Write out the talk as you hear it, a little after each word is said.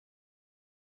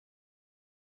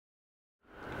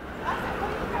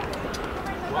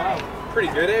Wow,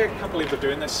 pretty good, eh? I can't believe they're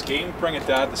doing this scheme. Bring a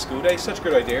dad to school day. Such a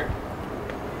good idea.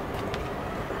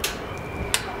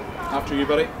 After you,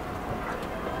 buddy.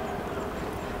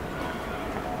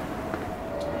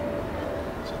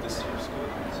 So this is your school.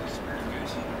 This is very good.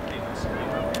 So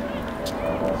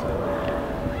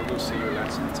we'll go see your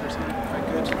lessons or something. Very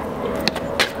good.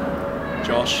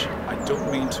 Josh, I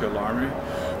don't mean to alarm you,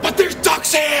 but there's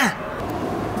ducks here!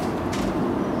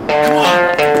 Come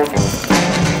on!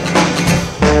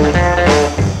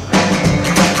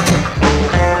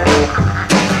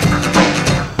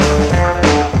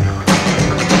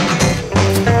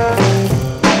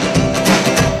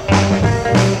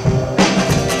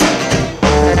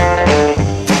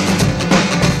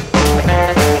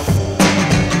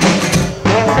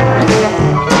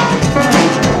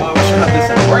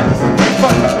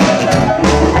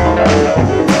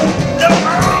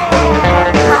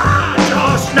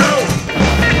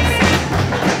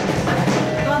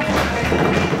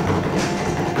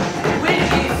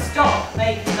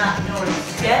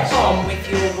 Get on with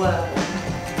your work.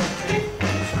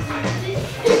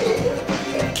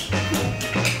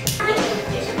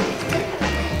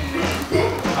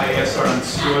 I guess we're on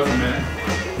school for a minute.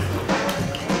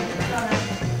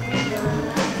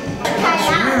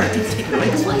 Sure, just take it away.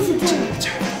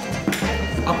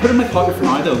 I'll put it in my pocket for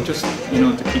now though, just, you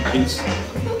know, to keep peace.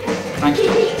 Thanks.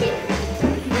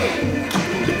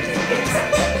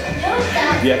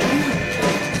 Yeah.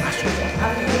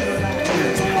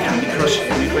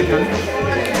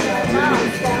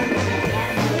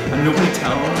 And nobody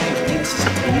tell me it's just a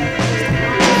team.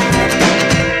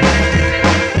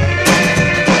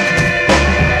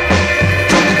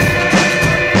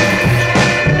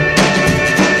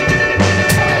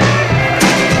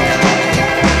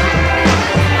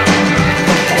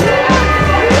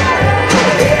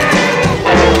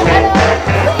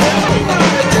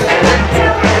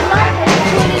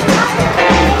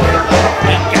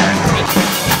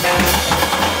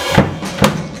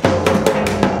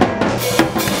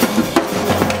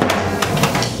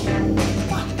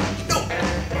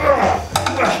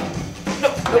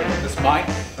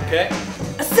 Okay.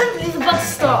 Assembly's about to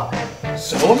start.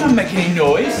 So I'm not making any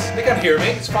noise. They can't hear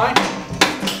me. It's fine.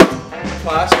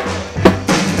 Class.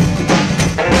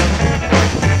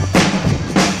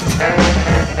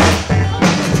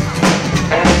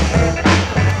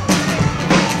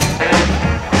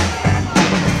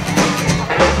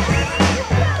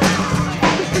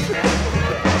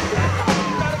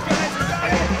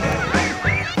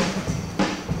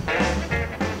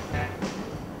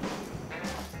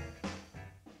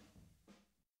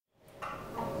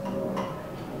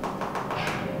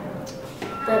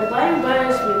 They're buying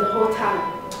burgers for me the whole time.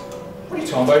 What are you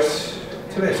talking about?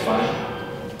 Today's fine.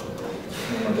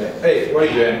 Hey, what are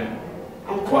you doing?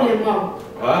 I'm calling Mom.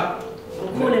 What?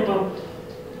 I'm calling Mom.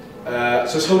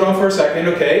 Just hold on for a second,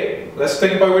 okay? Let's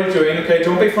think about what you're doing, okay?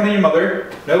 Don't make fun of your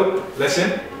mother. No,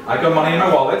 listen. I got money in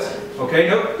my wallet. Okay,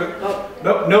 no.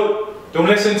 No. Don't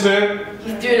listen to him.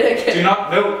 He's doing it again. Do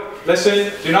not, no.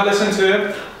 Listen. Do not listen to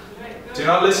him. Do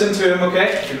not listen to him,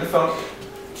 okay? Give me the phone.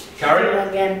 Karen?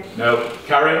 Again. No.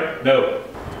 Karen? No.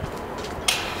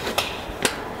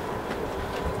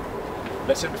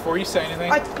 Listen, before you say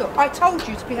anything. Look, I told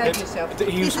you to behave yourself.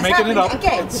 He was This making it up.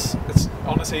 again. It's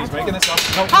honestly, he's making this up.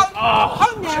 No.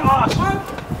 Home now. Josh! Home.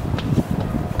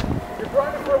 You're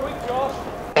grinding for a week, Josh.